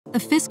The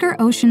Fisker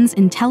Ocean's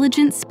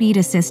intelligent speed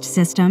assist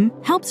system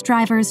helps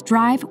drivers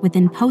drive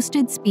within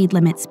posted speed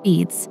limit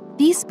speeds.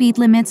 These speed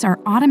limits are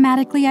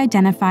automatically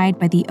identified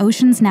by the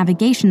Ocean's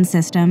navigation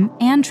system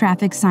and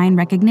traffic sign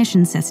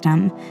recognition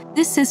system.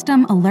 This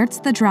system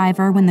alerts the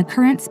driver when the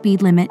current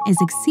speed limit is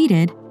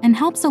exceeded and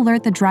helps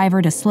alert the driver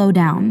to slow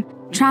down.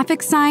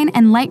 Traffic sign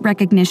and light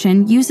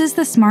recognition uses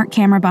the smart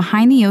camera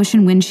behind the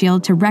Ocean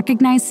windshield to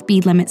recognize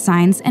speed limit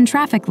signs and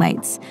traffic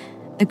lights.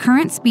 The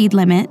current speed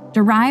limit,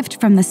 derived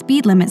from the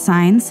speed limit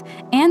signs,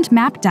 and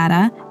map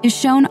data is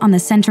shown on the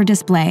center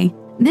display.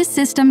 This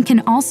system can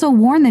also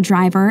warn the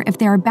driver if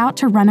they're about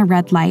to run a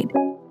red light,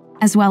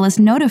 as well as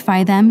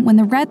notify them when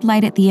the red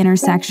light at the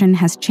intersection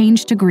has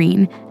changed to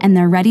green and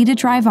they're ready to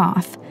drive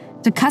off.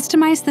 To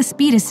customize the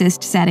speed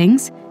assist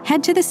settings,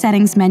 head to the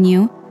Settings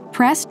menu,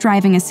 press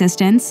Driving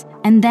Assistance,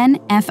 and then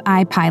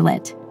FI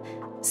Pilot.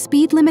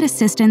 Speed limit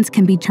assistance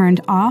can be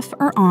turned off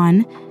or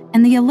on,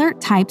 and the alert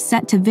type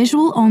set to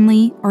visual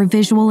only or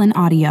visual and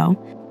audio.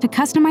 To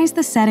customize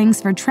the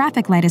settings for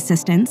traffic light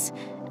assistance,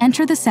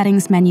 enter the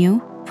Settings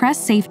menu, press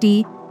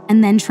Safety,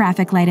 and then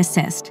Traffic Light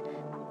Assist.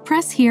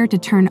 Press here to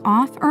turn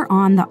off or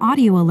on the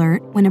audio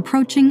alert when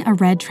approaching a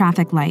red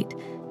traffic light.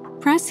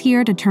 Press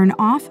here to turn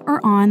off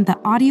or on the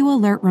audio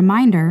alert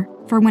reminder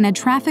for when a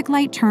traffic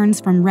light turns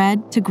from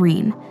red to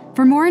green.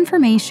 For more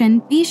information,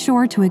 be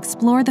sure to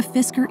explore the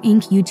Fisker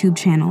Inc. YouTube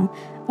channel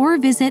or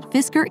visit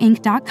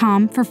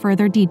fiskerinc.com for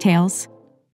further details.